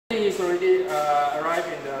already arrived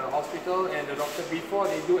in the hospital, and the doctor, before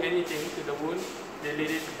they do anything to the wound, they let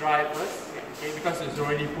it dry first, okay, because it's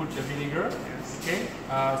already put the vinegar. Okay.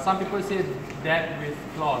 Some people say that with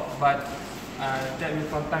cloth, but that will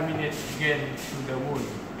contaminate again to the wound.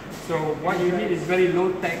 So what you need is very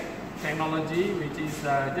low-tech technology, which is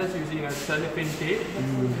just using a cellophane tape.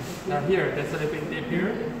 Here, the cellophane tape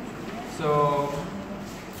here. So,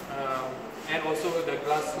 and also the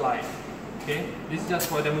glass slide. Okay, this is just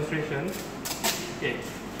for demonstration. Okay,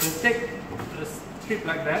 just take the strip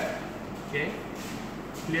like that. Okay,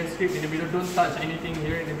 clear strip in the middle. Don't touch anything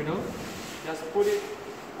here in the middle. Just put it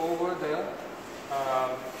over the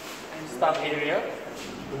stump area,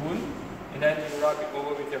 the wound, and then you rub it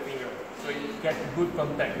over with your finger. So you get good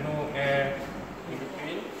contact, no air in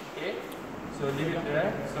between. Okay, so leave it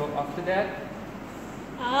there. So after that,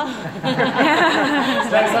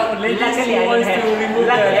 it's like some ladies who wants to remove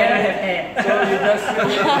the hair. So you just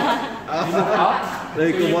remove out. So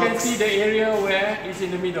you can see the area where it's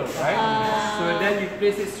in the middle, right? So then you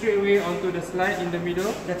place it straight away onto the slide in the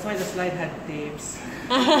middle. That's why the slide had tapes.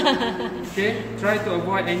 Okay, try to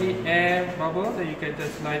avoid any air bubble, so you can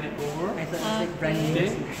just slide it over. I thought it was like brand new.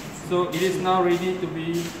 Okay. So it is now ready to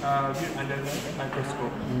be viewed under the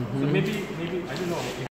microscope. So maybe I don't know.